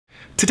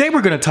Today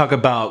we're going to talk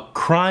about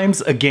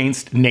crimes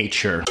against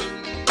nature.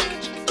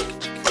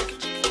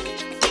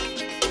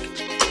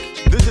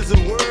 This is a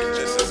world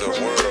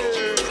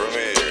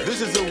premiere. This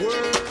is a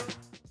world.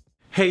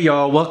 Hey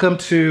y'all, welcome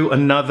to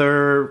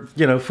another,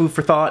 food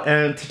for thought.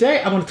 And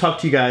today I want to talk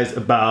to you guys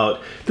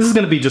about, this is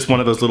going to be just one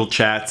of those little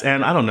chats,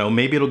 and I don't know,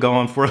 maybe it'll go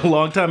on for a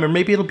long time or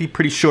maybe it'll be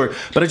pretty short,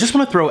 but I just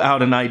want to throw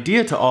out an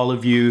idea to all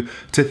of you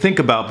to think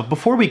about. But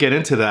before we get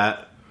into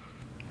that,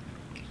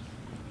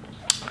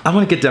 I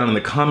want to get down in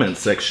the comments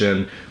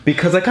section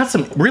because I got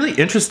some really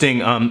interesting,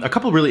 a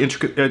couple of really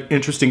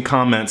interesting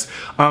comments.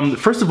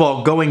 First of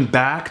all, going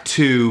back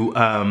to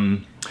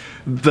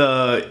is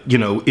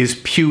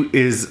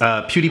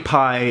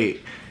PewDiePie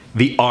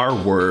the R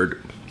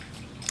word?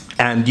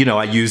 And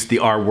I used the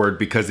R word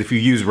because if you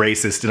use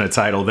racist in a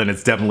title, then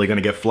it's definitely going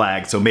to get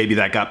flagged. So maybe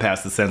that got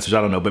past the censors. I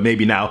don't know, but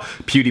maybe now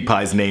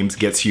PewDiePie's names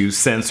gets used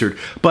censored.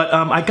 But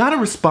I got a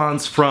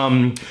response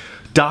from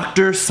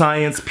Dr.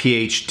 Science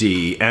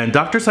PhD, and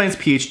Dr. Science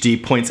PhD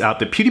points out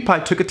that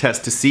PewDiePie took a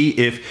test to see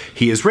if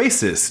he is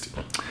racist.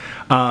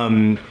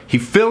 He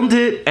filmed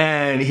it,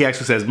 and he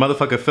actually says,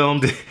 motherfucker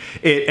filmed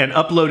it and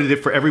uploaded it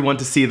for everyone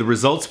to see. The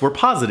results were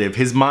positive.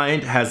 His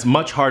mind has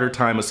much harder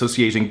time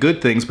associating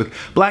good things with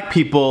black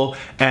people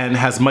and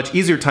has much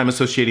easier time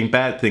associating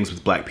bad things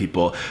with black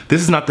people.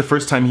 This is not the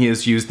first time he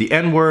has used the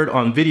N-word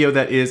on video,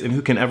 that is, and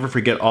who can ever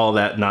forget all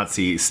that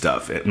Nazi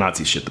stuff,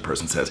 Nazi shit, the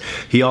person says.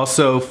 He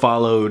also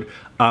followed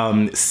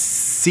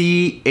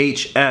CHS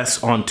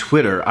on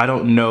Twitter. I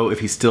don't know if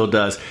he still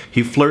does.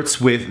 He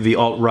flirts with the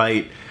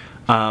alt-right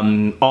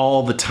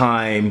all the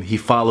time. He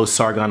follows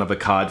Sargon of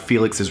Akkad.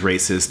 Felix is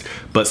racist,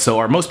 but so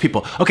are most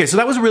people. Okay, so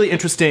that was a really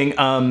interesting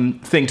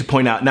thing to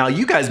point out. Now,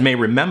 you guys may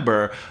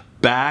remember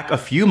back a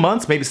few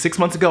months, maybe 6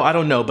 months ago, I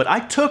don't know, but I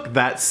took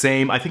that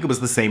same, I think it was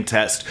the same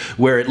test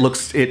where it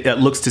looks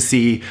to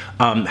see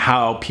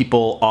how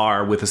people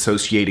are with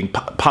associating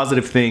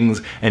positive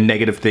things and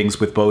negative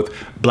things with both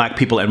black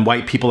people and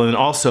white people, and then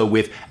also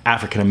with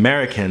African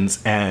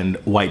Americans and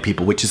white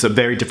people, which is a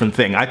very different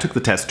thing. I took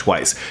the test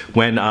twice.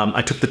 When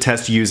I took the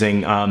test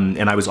using,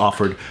 and I was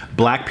offered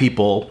black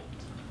people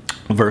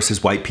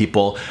versus white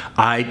people,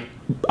 I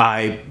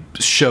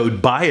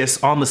showed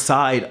bias on the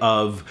side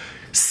of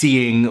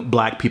seeing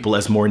black people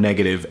as more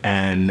negative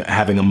and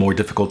having a more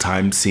difficult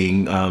time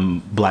seeing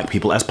black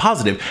people as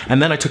positive.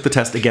 And then I took the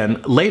test again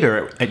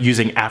later at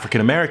using African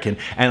American,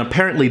 and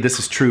apparently this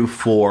is true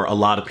for a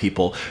lot of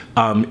people.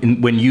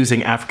 When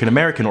using African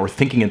American or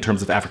thinking in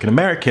terms of African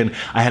American,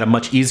 I had a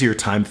much easier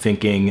time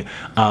thinking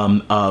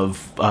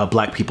of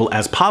black people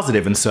as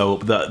positive, and so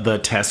the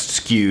test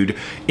skewed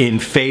in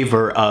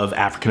favor of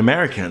African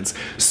Americans.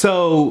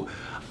 So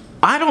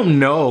I don't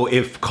know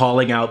if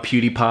calling out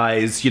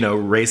PewDiePie's,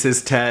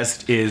 racist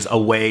test is a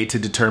way to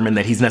determine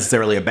that he's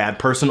necessarily a bad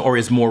person or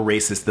is more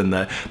racist than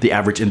the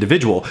average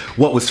individual.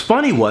 What was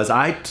funny was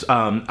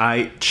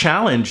I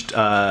challenged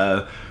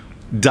Dr.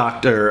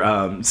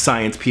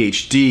 Science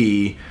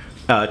PhD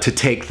to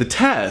take the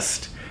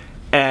test.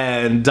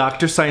 And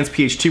Dr. Science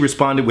PhD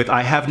responded with,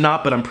 I have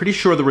not, but I'm pretty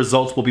sure the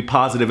results will be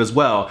positive as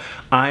well.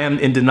 I am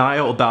in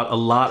denial about a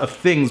lot of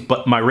things,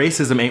 but my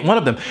racism ain't one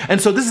of them. And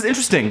so this is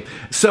interesting.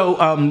 So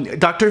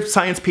Dr.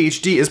 Science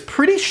PhD is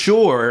pretty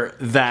sure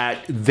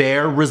that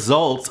their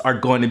results are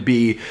going to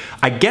be,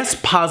 I guess,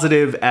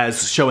 positive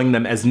as showing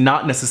them as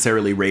not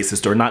necessarily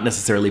racist or not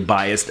necessarily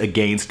biased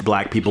against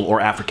black people or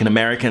African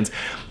Americans.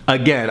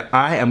 Again,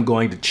 I am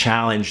going to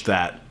challenge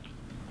that.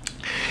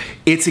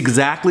 It's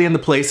exactly in the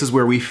places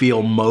where we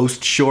feel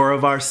most sure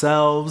of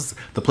ourselves,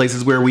 the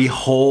places where we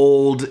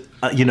hold,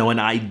 an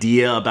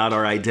idea about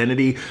our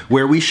identity,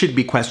 where we should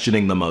be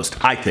questioning the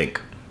most, I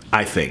think.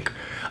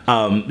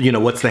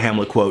 What's the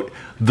Hamlet quote?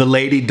 The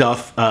lady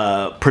doth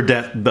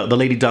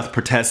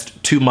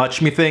protest too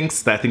much,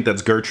 methinks. I think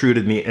that's Gertrude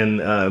in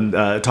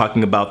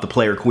talking about the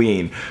player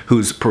queen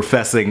who's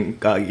professing,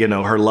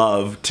 her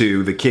love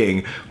to the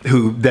king,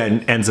 who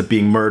then ends up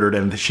being murdered,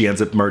 and she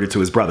ends up murdered to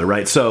his brother,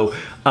 right? So,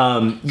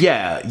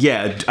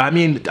 yeah. I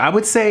mean, I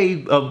would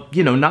say,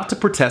 not to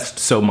protest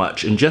so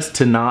much and just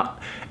to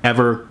not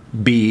ever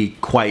be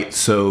quite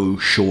so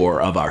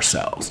sure of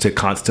ourselves, to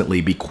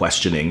constantly be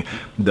questioning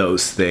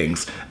those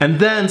things. And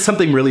then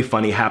something really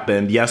funny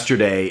happened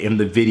yesterday in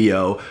the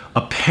video.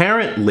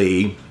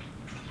 Apparently,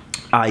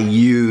 I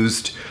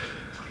used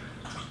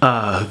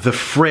the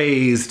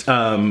phrase,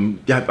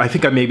 I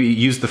think I maybe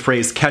used the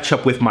phrase catch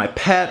up with my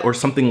pet or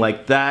something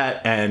like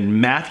that,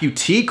 and Matthew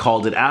T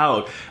called it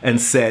out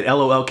and said,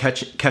 LOL,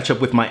 catch up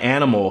with my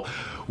animal.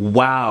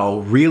 Wow,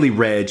 really,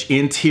 Reg,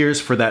 in tears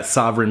for that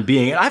sovereign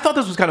being. And I thought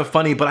this was kind of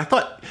funny, but I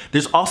thought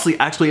there's also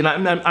actually, and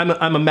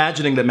I'm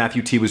imagining that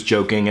Matthew T was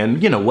joking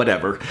and,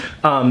 whatever.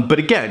 But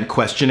again,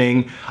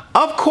 questioning,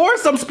 of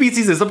course some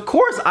species is, of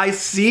course I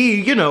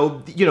see,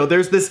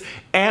 there's this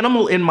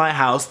animal in my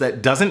house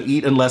that doesn't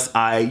eat unless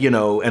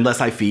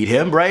I feed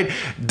him, right?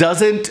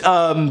 Doesn't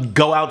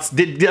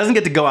doesn't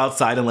get to go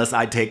outside unless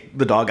I take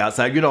the dog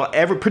outside.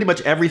 Pretty much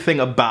everything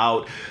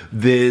about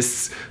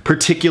this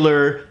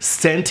particular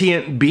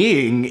sentient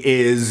being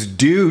is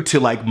due to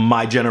like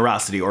my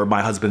generosity or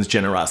my husband's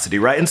generosity,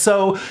 right? And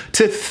so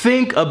to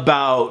think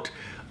about,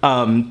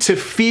 to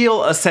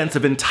feel a sense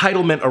of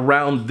entitlement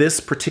around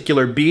this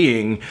particular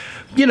being,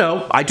 you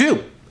know, I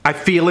do. I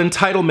feel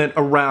entitlement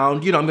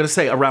around, you know, I'm going to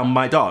say around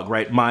my dog,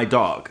 right? My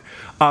dog.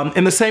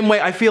 In the same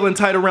way, I feel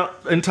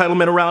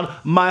entitlement around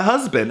my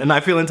husband, and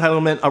I feel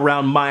entitlement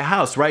around my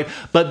house, right?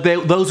 But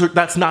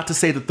that's not to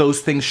say that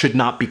those things should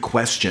not be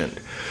questioned.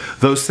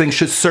 Those things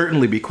should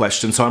certainly be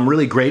questioned. So I'm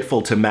really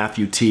grateful to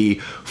Matthew T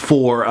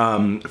for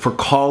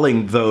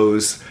calling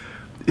those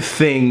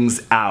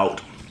things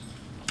out.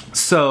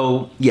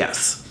 So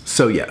yes.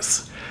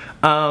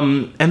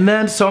 And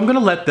then, so I'm gonna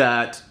let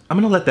that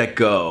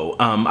go.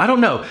 I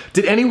don't know.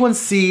 Did anyone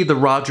see the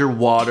Roger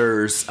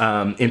Waters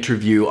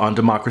interview on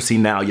Democracy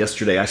Now!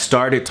 Yesterday? I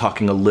started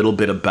talking a little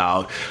bit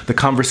about, the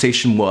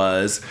conversation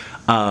was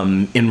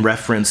in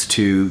reference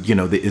to, you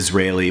know, the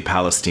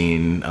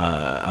Israeli-Palestine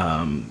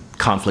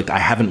conflict. I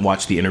haven't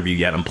watched the interview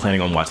yet. I'm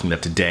planning on watching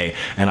that today,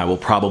 and I will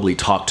probably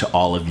talk to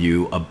all of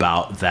you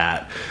about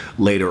that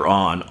later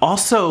on.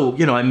 Also,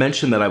 you know, I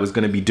mentioned that I was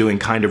going to be doing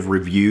kind of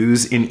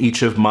reviews in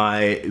each of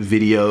my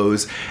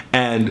videos,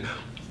 and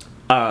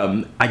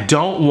I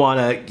don't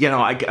want to, you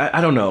know, I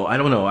don't know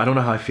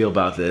how I feel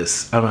about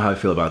this. Yeah, I don't know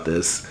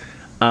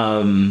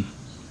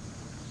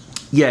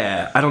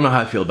how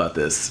I feel about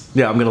this.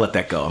 Yeah, I'm gonna let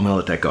that go. I'm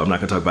not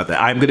gonna talk about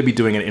that. I'm gonna be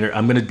doing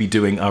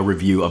a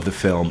review of the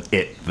film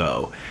It,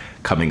 though,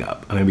 coming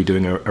up. I'm gonna be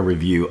doing a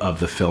review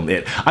of the film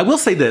It. I will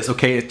say this,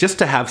 okay, just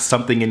to have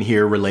something in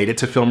here related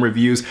to film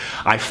reviews.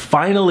 I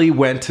finally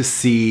went to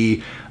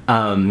see,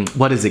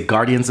 what is it,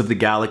 Guardians of the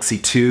Galaxy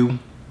 2?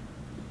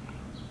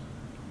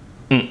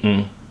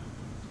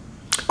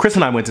 Chris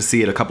and I went to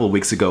see it a couple of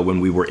weeks ago when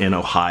we were in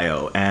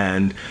Ohio,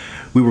 and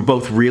we were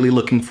both really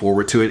looking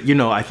forward to it. You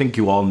know, I think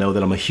you all know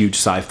that I'm a huge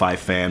sci-fi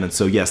fan, and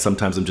so yes,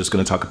 sometimes I'm just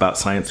going to talk about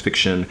science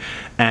fiction.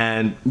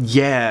 And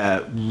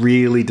yeah,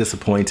 really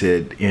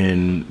disappointed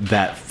in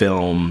that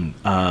film.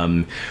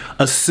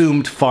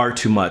 Assumed far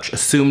too much.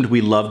 Assumed we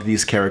loved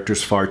these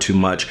characters far too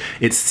much.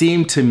 It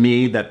seemed to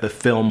me that the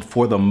film,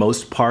 for the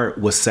most part,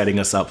 was setting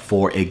us up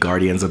for a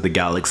Guardians of the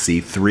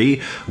Galaxy 3,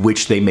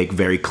 which they make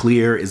very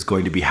clear is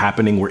going to be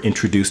happening. We're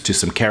introduced to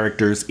some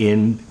characters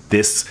in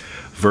this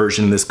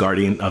version, this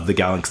Guardian of the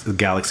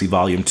Galaxy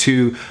Volume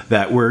 2,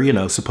 that we're, you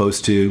know,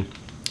 supposed to,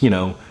 you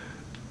know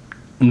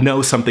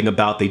something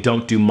about. They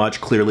don't do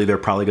much. Clearly, they're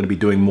probably going to be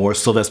doing more.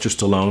 Sylvester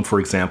Stallone, for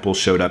example,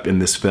 showed up in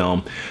this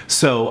film.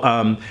 So,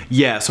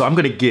 yeah, so I'm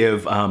going to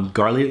give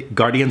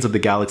Guardians of the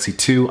Galaxy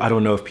 2. I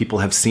don't know if people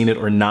have seen it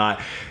or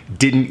not.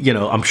 You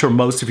know, I'm sure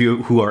most of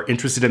you who are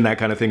interested in that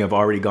kind of thing have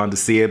already gone to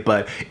see it,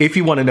 but if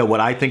you want to know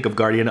what I think of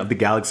Guardian of the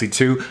Galaxy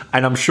 2,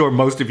 and I'm sure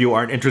most of you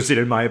aren't interested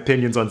in my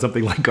opinions on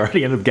something like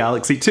Guardian of the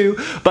Galaxy 2,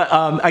 but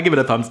I give it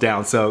a thumbs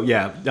down. So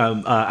yeah,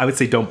 I would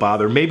say don't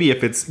bother. Maybe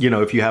if it's, you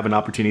know, if you have an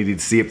opportunity to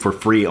see it for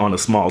free on a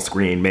small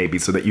screen, maybe,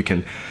 so that you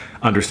can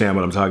understand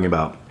what I'm talking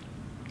about.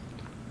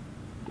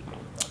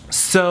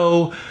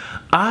 So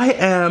I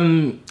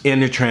am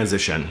in a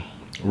transition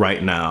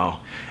right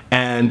now,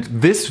 and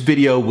this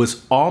video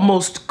was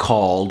almost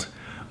called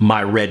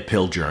My Red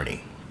Pill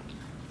Journey.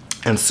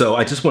 And so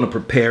I just want to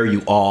prepare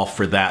you all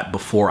for that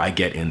before I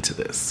get into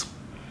this.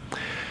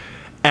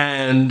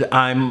 And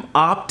I'm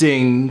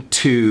opting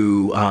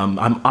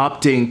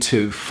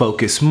to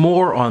focus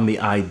more on the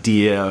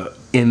idea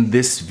in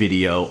this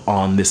video,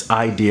 on this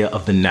idea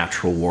of the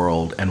natural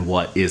world and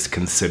what is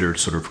considered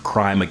sort of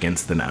crime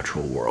against the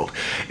natural world.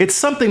 It's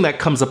something that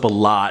comes up a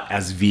lot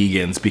as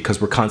vegans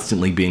because we're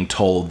constantly being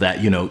told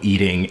that, you know,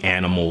 eating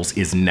animals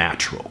is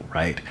natural,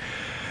 right?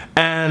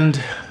 And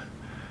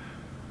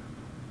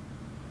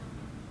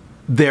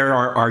there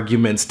are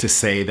arguments to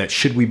say that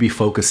should we be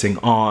focusing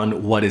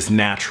on what is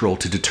natural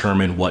to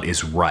determine what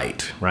is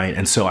right, right?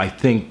 And so I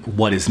think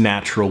what is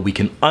natural, we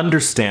can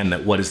understand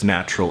that what is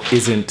natural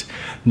isn't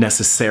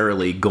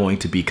necessarily going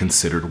to be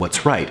considered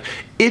what's right.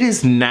 It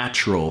is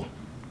natural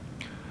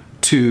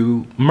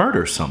to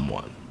murder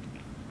someone,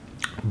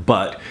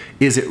 but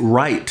is it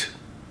right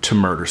to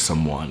murder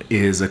someone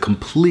is a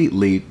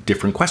completely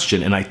different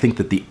question. And I think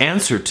that the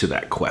answer to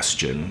that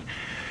question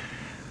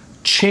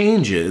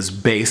changes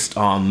based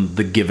on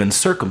the given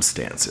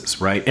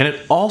circumstances, right? And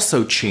it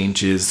also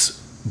changes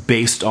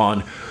based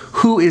on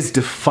who is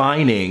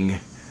defining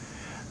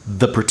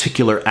the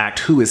particular act,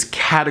 who is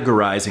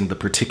categorizing the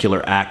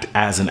particular act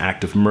as an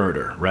act of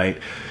murder, right?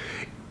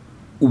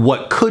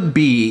 What could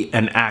be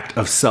an act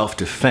of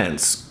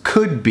self-defense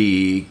could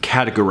be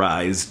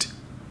categorized,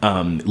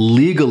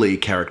 legally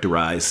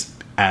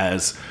characterized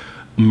as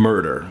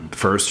murder,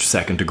 first,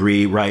 second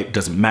degree, right?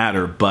 Doesn't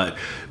matter, but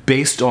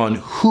based on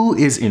who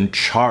is in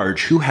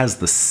charge, who has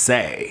the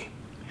say,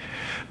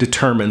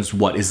 determines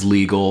what is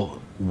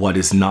legal, what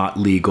is not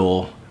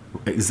legal.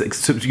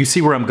 So you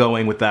see where I'm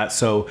going with that?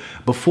 So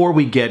before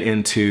we get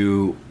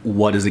into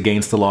what is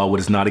against the law, what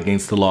is not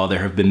against the law, there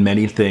have been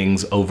many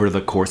things over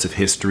the course of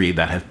history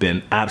that have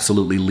been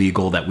absolutely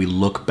legal that we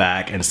look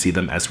back and see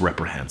them as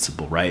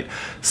reprehensible, right?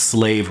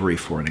 Slavery,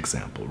 for an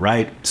example,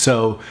 right?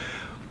 So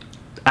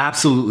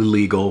absolutely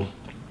legal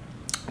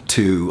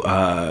to,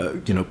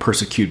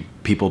 persecute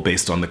people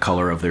based on the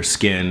color of their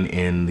skin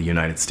in the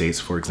United States,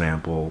 for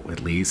example, at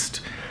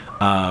least.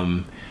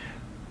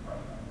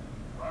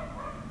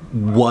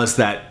 Was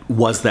it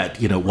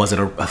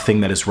a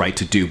thing that is right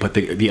to do? But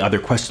the other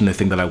question, the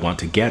thing that I want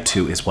to get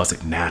to is, was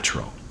it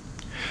natural?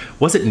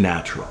 Was it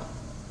natural?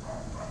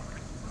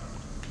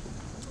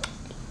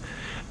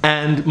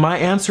 And my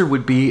answer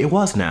would be, it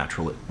was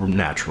natural.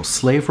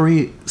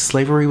 Slavery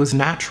was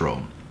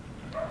natural.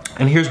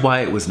 And here's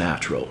why it was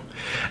natural.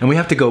 And we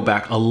have to go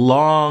back a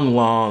long,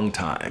 long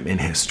time in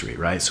history,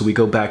 right? So we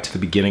go back to the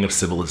beginning of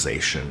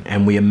civilization,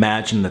 and we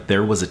imagine that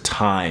there was a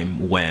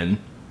time when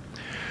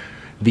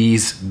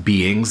these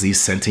beings, these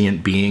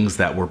sentient beings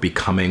that were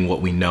becoming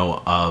what we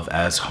know of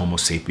as Homo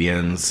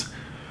sapiens,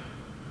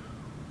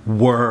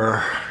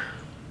 were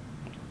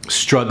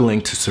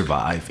struggling to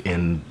survive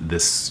in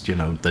this,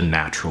 the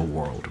natural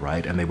world,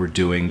 right? And they were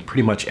doing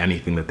pretty much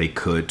anything that they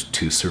could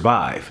to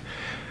survive.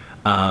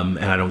 And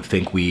I don't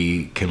think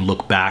we can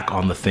look back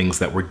on the things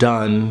that were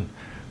done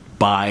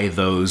by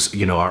those,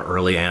 our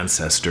early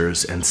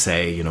ancestors and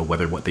say,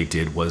 whether what they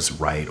did was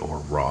right or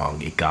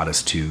wrong. It got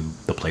us to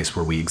the place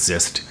where we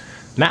exist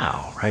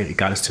now, right? It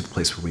got us to the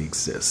place where we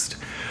exist.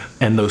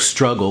 And those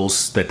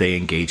struggles that they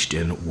engaged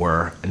in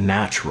were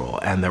natural.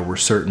 And there were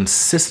certain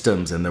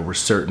systems and there were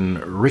certain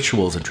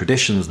rituals and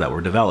traditions that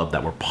were developed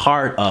that were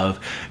part of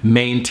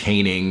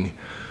maintaining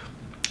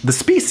the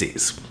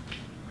species,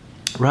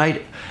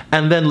 right?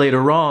 And then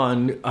later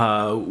on,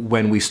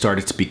 when we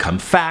started to become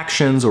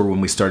factions, or when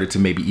we started to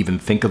maybe even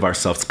think of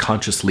ourselves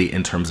consciously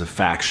in terms of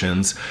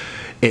factions,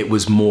 it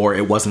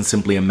wasn't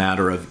simply a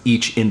matter of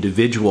each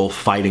individual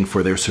fighting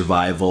for their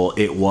survival.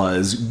 It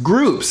was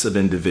groups of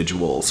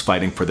individuals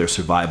fighting for their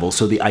survival.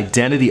 So the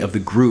identity of the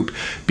group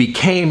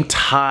became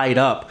tied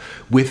up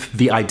with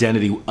the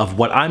identity of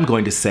what I'm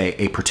going to say,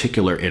 a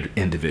particular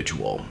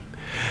individual.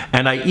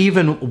 And I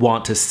even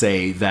want to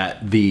say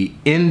that the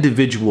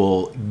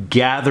individual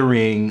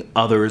gathering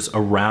others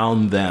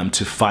around them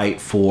to fight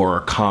for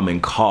a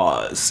common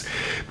cause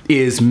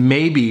is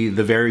maybe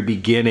the very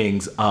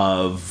beginnings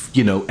of,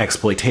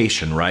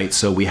 exploitation, right?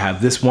 So we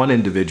have this one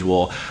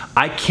individual.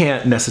 I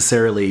can't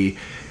necessarily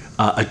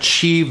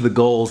achieve the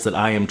goals that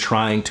I am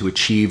trying to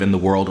achieve in the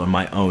world on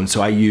my own.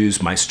 So I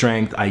use my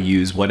strength, I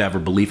use whatever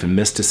belief in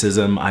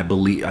mysticism,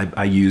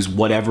 I use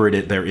whatever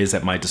there is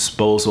at my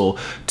disposal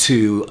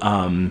to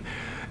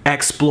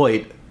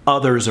exploit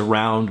others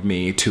around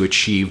me to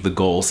achieve the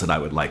goals that I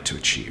would like to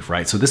achieve,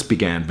 right? So this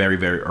began very,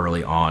 very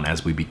early on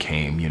as we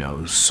became,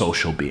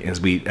 social beings,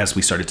 as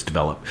we started to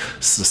develop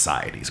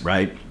societies,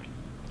 right?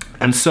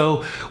 And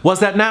so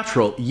was that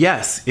natural?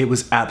 Yes, it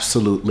was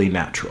absolutely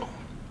natural.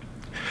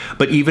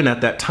 But even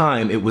at that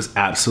time, it was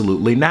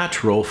absolutely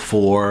natural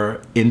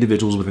for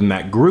individuals within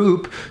that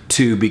group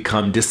to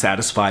become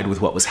dissatisfied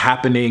with what was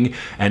happening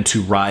and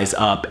to rise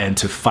up and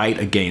to fight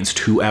against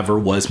whoever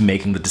was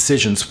making the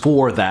decisions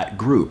for that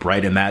group,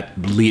 right? And that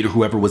leader,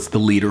 whoever was the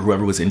leader,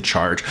 whoever was in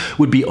charge,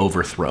 would be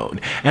overthrown.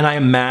 And I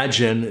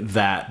imagine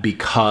that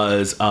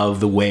because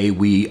of the way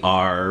we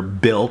are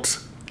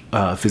built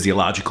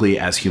physiologically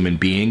as human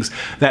beings,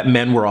 that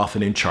men were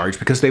often in charge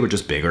because they were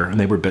just bigger and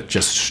they were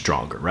just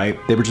stronger, right?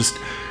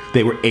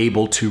 They were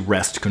able to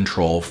wrest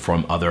control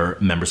from other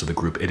members of the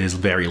group. It is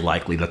very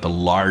likely that the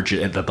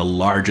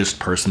largest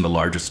person, the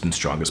largest and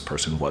strongest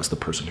person, was the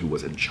person who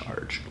was in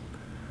charge.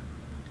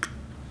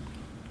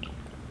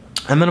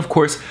 And then, of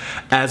course,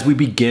 as we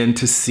begin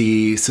to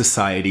see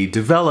society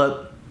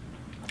develop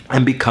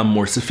and become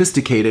more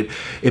sophisticated,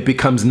 it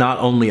becomes not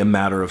only a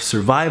matter of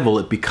survival,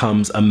 it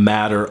becomes a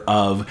matter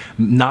of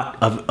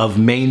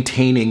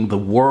maintaining the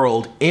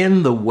world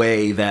in the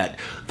way that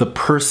the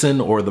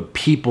person or the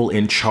people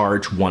in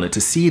charge wanted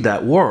to see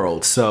that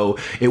world. So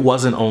it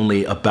wasn't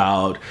only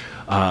about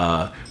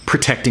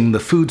protecting the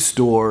food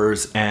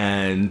stores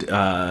and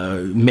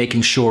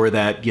making sure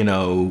that,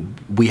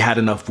 we had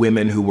enough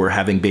women who were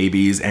having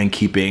babies and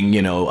keeping,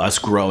 us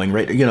growing,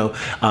 right?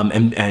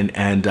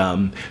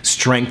 And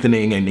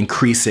strengthening and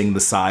increasing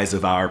the size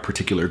of our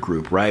particular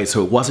group, right?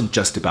 So it wasn't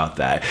just about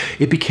that.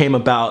 It became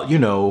about,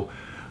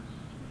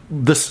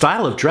 the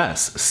style of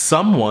dress.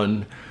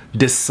 Someone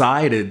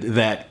decided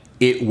that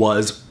it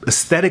was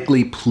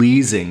aesthetically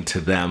pleasing to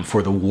them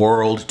for the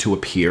world to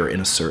appear in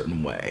a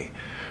certain way.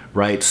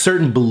 Right?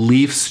 Certain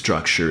belief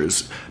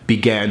structures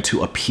began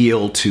to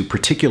appeal to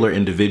particular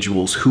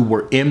individuals who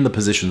were in the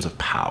positions of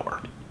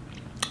power.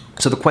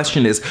 So the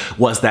question is,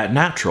 was that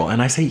natural?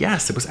 And I say,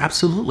 yes, it was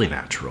absolutely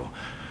natural.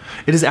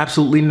 It is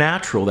absolutely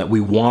natural that we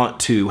want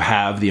to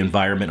have the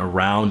environment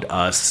around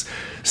us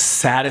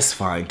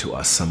satisfying to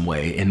us some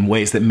way, in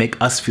ways that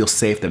make us feel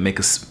safe, that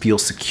make us feel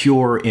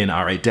secure in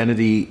our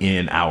identity,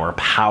 in our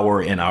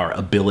power, in our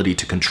ability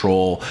to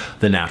control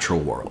the natural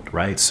world,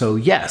 right? So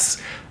yes,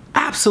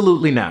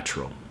 absolutely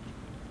natural.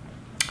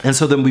 And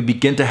so then we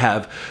begin to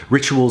have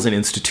rituals and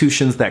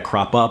institutions that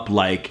crop up,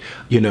 like,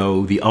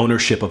 the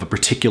ownership of a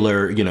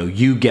particular,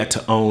 you get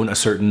to own a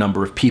certain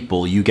number of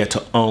people, you get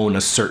to own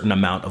a certain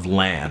amount of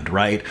land,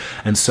 right?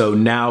 And so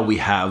now we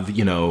have,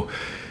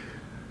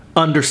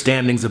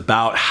 understandings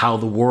about how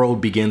the world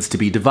begins to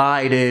be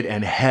divided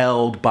and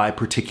held by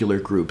particular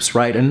groups,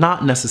 right? And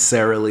not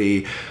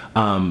necessarily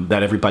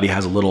that everybody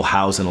has a little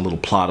house and a little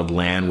plot of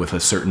land with a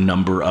certain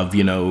number of,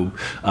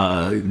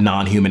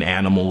 non-human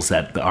animals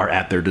that are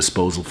at their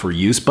disposal for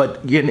use,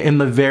 but in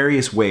the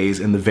various ways,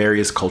 in the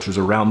various cultures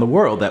around the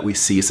world that we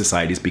see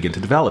societies begin to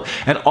develop.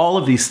 And all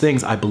of these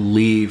things, I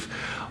believe,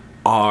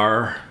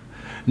 are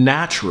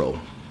natural.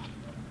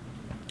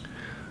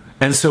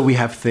 And so we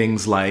have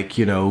things like,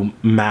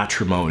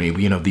 matrimony,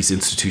 these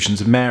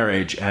institutions of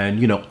marriage,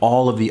 and,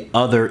 all of the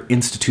other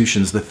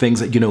institutions, the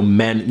things that,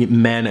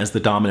 men as the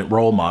dominant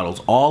role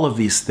models, all of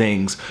these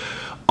things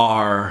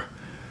are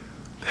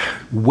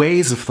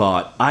ways of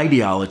thought,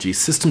 ideologies,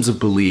 systems of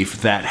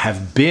belief that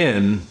have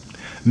been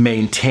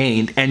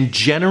maintained, and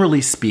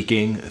generally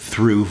speaking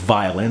through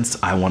violence,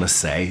 I want to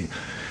say,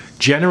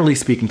 generally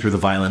speaking through the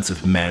violence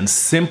of men,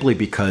 simply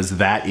because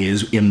that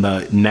is in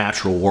the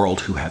natural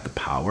world who had the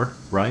power,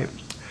 right?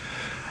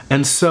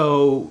 And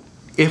so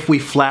if we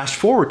flash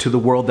forward to the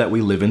world that we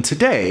live in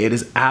today, it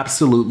is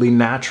absolutely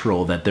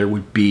natural that there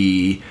would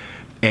be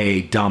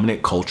a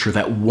dominant culture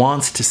that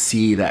wants to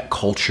see that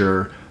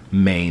culture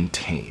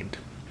maintained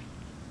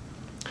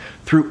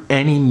through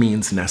any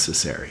means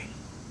necessary.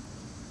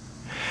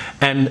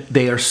 And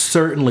they are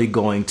certainly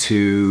going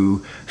to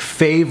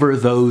favor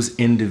those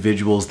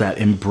individuals that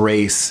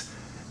embrace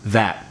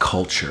that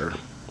culture.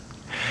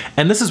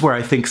 And this is where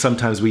I think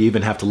sometimes we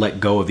even have to let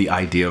go of the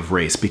idea of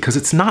race, because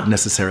it's not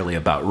necessarily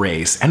about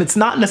race, and it's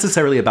not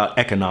necessarily about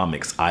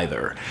economics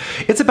either.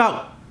 It's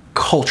about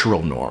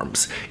cultural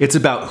norms. It's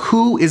about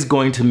who is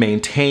going to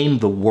maintain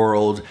the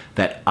world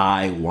that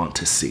I want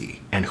to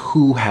see, and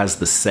who has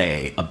the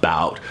say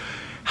about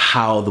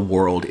how the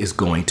world is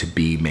going to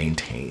be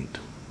maintained.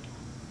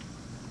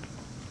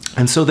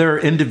 And so there are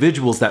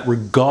individuals that,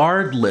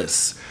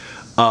 regardless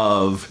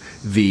of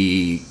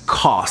the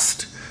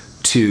cost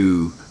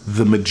to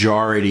the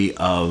majority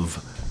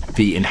of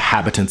the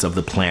inhabitants of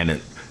the planet,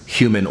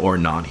 human or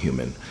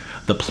non-human,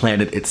 the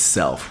planet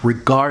itself,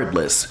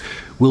 regardless,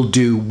 will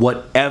do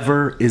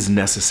whatever is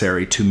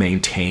necessary to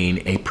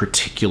maintain a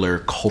particular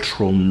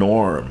cultural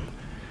norm,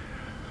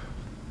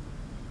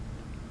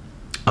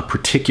 a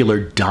particular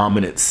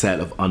dominant set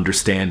of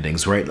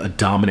understandings, right? A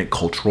dominant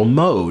cultural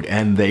mode.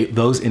 And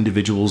those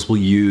individuals will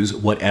use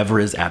whatever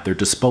is at their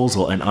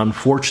disposal. And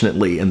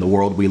unfortunately, in the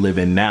world we live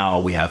in now,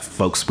 we have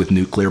folks with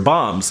nuclear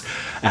bombs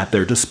at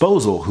their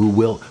disposal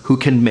who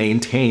can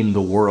maintain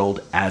the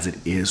world as it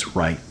is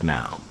right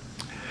now.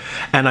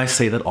 And I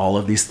say that all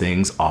of these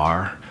things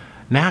are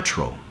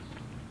natural.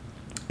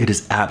 It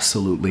is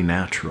absolutely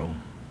natural.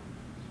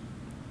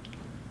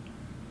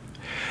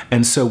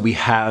 And so we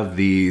have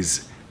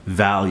these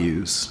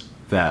values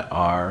that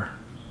are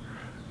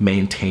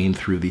maintained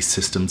through these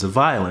systems of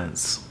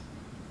violence.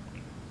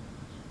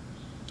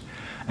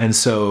 And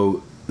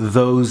so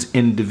those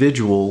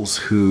individuals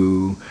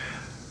who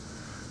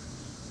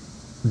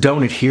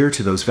don't adhere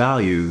to those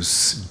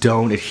values,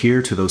 don't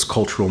adhere to those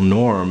cultural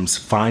norms,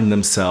 find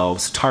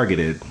themselves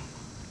targeted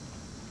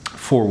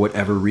for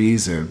whatever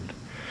reason.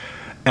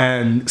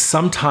 And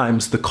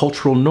sometimes the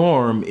cultural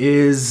norm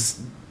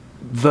is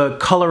the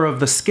color of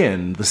the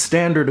skin, the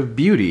standard of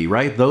beauty,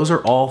 right? Those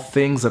are all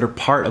things that are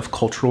part of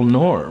cultural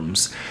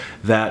norms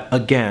that,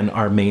 again,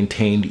 are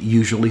maintained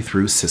usually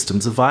through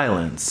systems of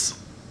violence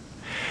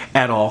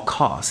at all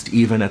cost,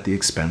 even at the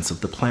expense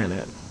of the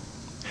planet.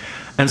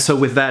 And so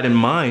with that in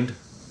mind,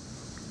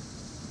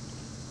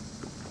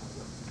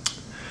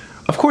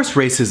 of course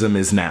racism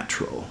is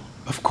natural.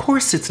 Of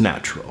course it's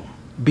natural,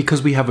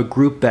 because we have a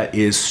group that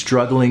is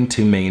struggling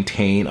to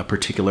maintain a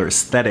particular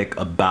aesthetic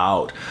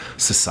about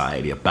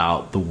society,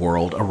 about the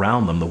world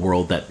around them, the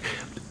world that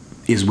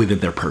is within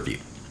their purview.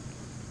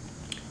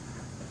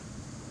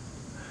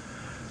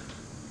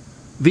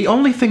 The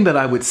only thing that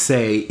I would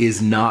say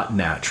is not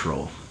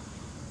natural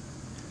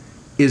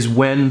is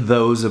when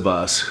those of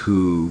us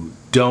who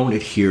don't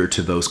adhere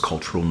to those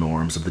cultural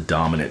norms of the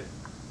dominant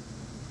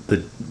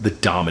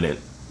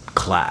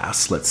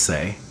class, let's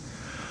say,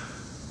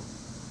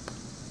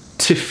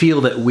 to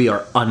feel that we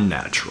are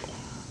unnatural,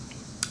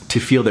 to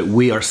feel that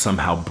we are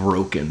somehow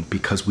broken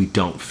because we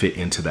don't fit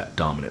into that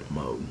dominant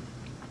mode.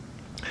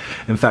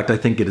 In fact, I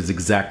think it is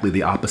exactly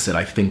the opposite.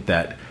 I think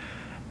that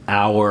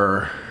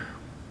our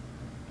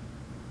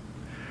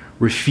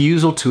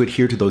refusal to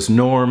adhere to those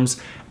norms,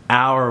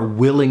 our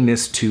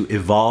willingness to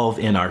evolve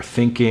in our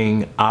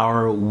thinking,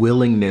 our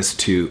willingness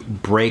to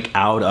break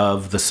out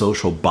of the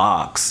social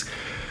box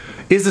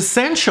is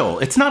essential.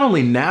 It's not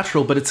only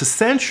natural, but it's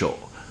essential.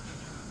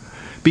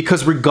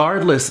 Because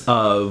regardless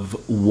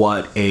of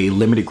what a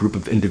limited group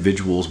of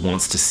individuals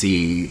wants to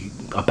see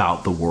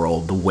about the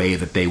world, the way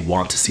that they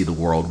want to see the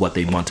world, what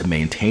they want to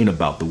maintain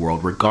about the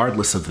world,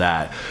 regardless of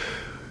that,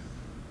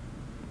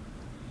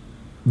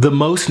 the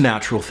most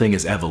natural thing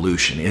is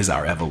evolution, is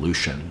our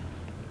evolution.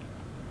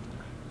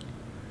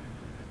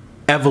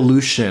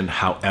 Evolution,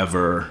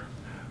 however,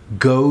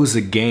 goes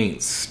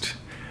against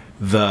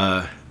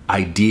the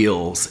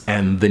ideals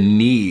and the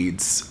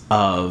needs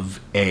of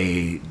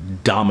a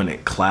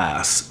dominant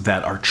class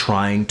that are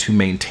trying to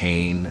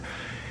maintain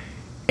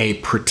a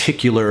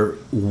particular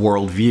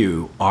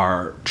worldview,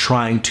 are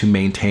trying to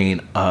maintain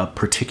a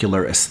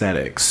particular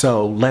aesthetic.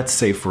 So let's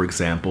say, for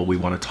example, we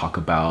want to talk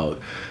about,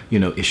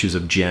 issues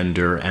of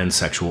gender and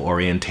sexual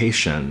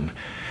orientation.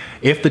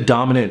 If the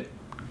dominant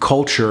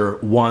culture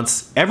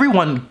wants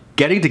everyone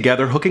getting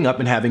together, hooking up,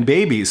 and having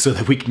babies so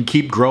that we can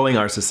keep growing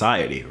our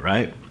society,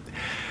 right?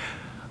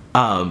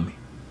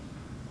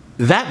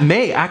 That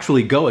may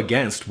actually go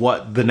against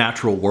what the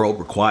natural world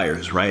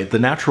requires, right? The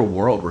natural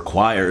world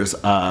requires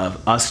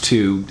us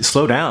to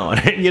slow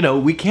down.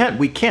 We can't.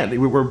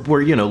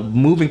 We're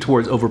moving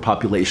towards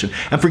overpopulation.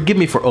 And forgive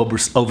me for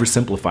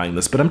oversimplifying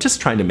this, but I'm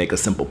just trying to make a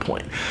simple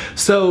point.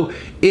 So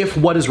if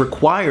what is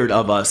required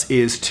of us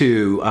is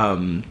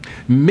to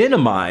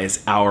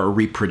minimize our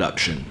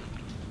reproduction,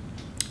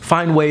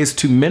 find ways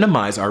to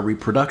minimize our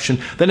reproduction,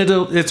 then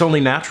it's only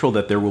natural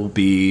that there will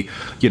be,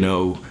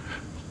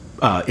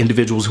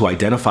 individuals who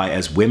identify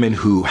as women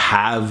who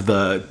have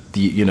the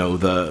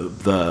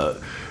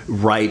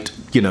right,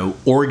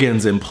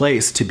 organs in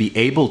place to be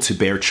able to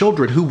bear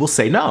children, who will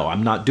say, no,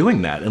 I'm not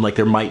doing that. And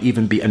there might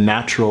even be a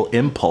natural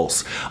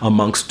impulse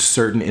amongst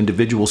certain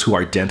individuals who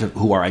are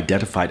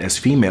identified as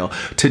female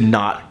to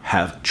not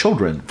have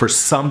children, for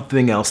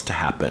something else to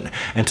happen,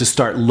 and to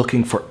start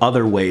looking for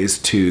other ways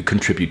to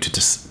contribute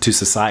to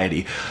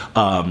society,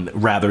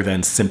 rather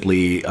than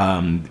simply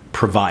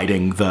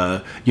providing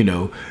the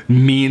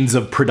means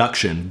of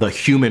production, the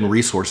human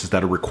resources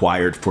that are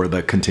required for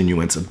the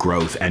continuance of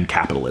growth and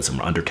capitalism,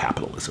 under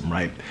capitalism,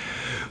 right?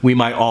 We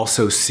might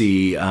also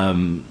see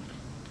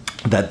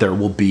that there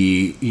will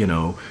be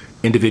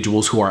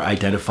individuals who are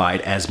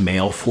identified as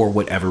male for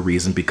whatever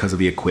reason, because of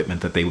the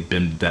equipment that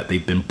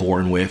they've been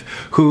born with,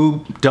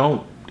 who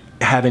don't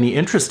have any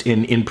interest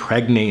in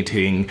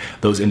impregnating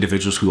those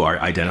individuals who are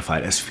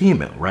identified as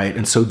female, right?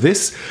 And so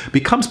this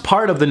becomes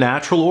part of the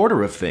natural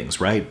order of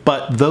things, right?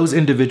 But those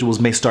individuals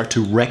may start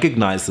to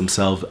recognize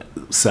themselves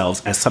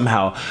as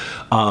somehow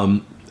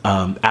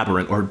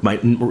aberrant, or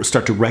might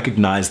start to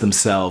recognize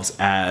themselves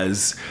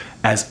as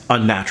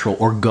unnatural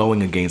or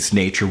going against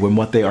nature, when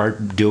what they are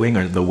doing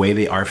or the way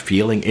they are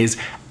feeling is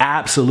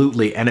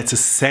absolutely, and it's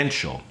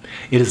essential.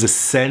 It is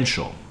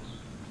essential.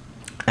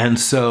 And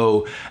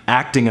so,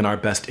 acting in our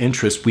best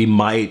interest, we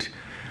might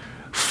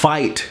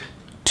fight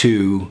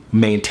to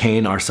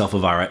maintain our sense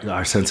of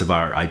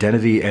our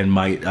identity, and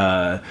might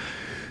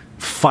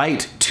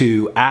fight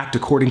to act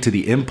according to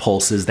the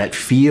impulses that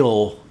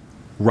feel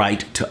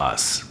right to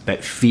us,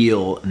 that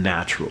feel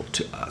natural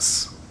to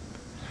us,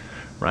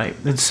 right?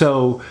 And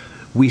so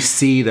we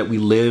see that we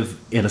live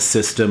in a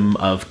system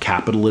of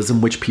capitalism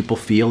which people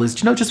feel is,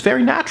 just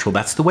very natural.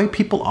 That's the way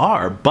people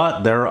are.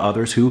 But there are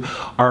others who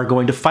are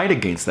going to fight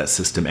against that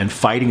system, and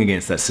fighting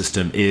against that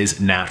system is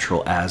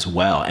natural as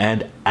well,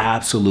 and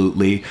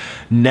absolutely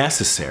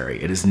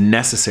necessary. It is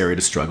necessary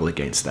to struggle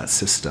against that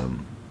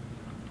system.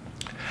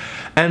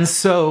 And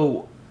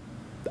so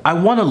I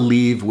want to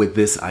leave with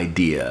this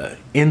idea.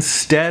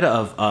 Instead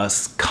of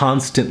us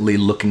constantly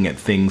looking at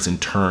things in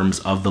terms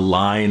of the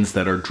lines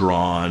that are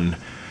drawn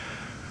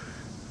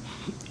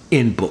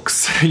in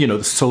books,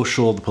 the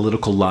social, the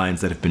political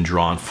lines that have been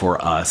drawn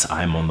for us,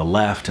 I'm on the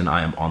left and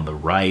I am on the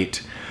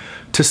right,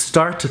 to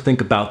start to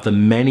think about the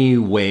many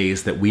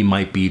ways that we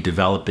might be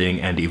developing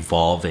and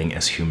evolving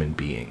as human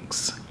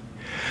beings.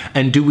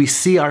 And do we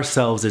see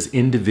ourselves as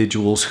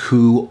individuals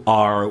who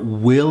are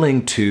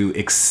willing to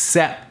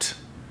accept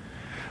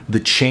the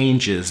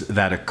changes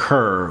that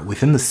occur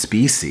within the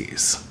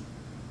species?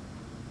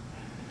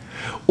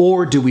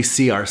 Or do we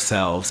see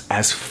ourselves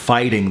as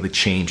fighting the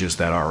changes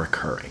that are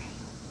occurring?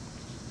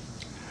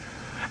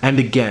 And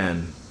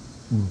again,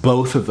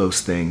 both of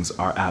those things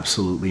are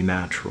absolutely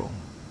natural.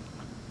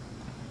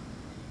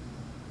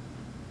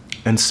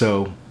 And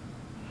so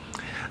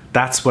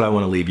that's what I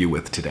want to leave you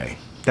with today.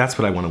 That's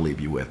what I want to leave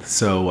you with.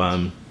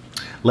 So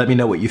let me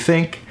know what you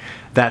think.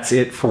 That's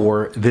it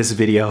for this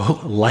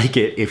video. Like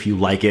it if you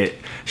like it.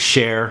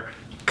 Share,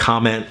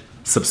 comment,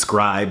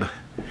 subscribe.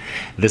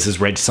 This is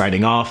Reg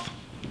signing off.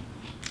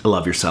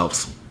 Love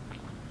yourselves.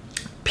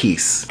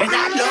 Peace. And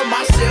I love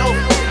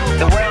myself.